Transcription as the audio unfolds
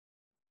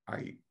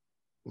I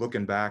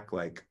looking back,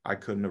 like I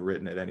couldn't have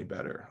written it any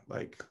better.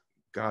 Like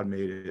God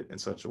made it in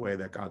such a way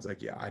that God's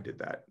like, yeah, I did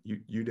that.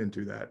 You didn't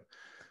do that.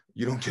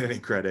 You don't get any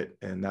credit,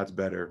 and that's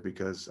better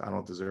because I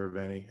don't deserve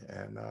any.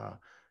 And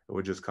it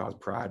would just cause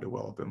pride to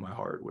well up in my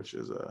heart, which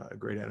is a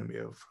great enemy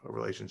of a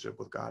relationship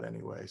with God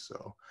anyway.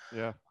 So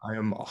Yeah. I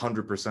am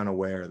 100%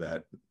 aware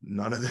that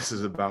none of this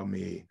is about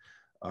me.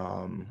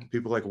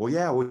 People are like, well,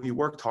 yeah, well, you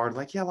worked hard.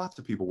 Like, yeah, lots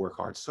of people work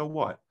hard. So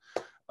what?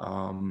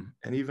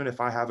 And even if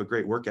I have a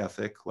great work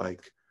ethic,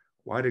 like,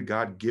 why did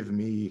God give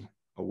me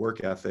a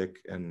work ethic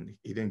and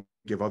he didn't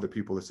give other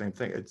people the same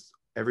thing? It's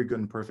every good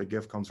and perfect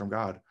gift comes from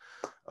God.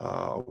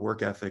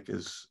 Work ethic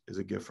is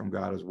a gift from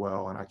God as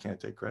well. And I can't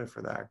take credit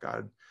for that.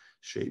 God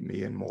shaped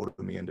me and molded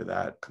me into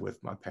that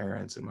with my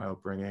parents and my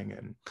upbringing.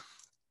 And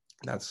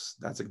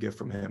that's a gift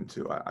from him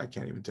too. I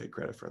can't even take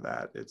credit for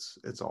that.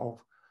 It's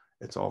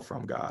all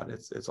from God.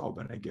 It's all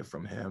been a gift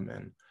from him.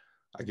 And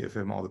I give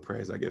him all the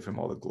praise. I give him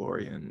all the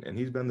glory. And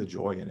he's been the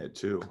joy in it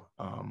too.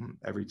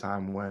 Every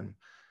time when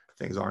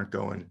things aren't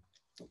going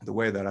the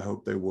way that I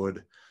hope they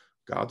would,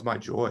 God's my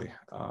joy.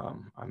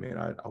 I mean,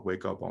 I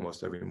wake up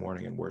almost every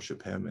morning and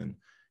worship him, and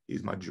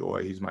he's my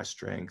joy. He's my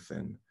strength.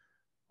 And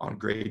on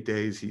great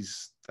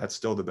days, that's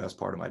still the best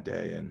part of my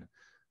day. And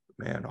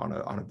man,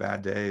 on a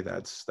bad day,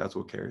 that's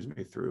what carries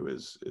me through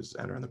is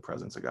entering the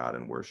presence of God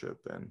and worship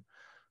and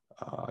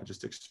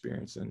just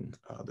experiencing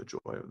the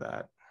joy of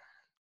that.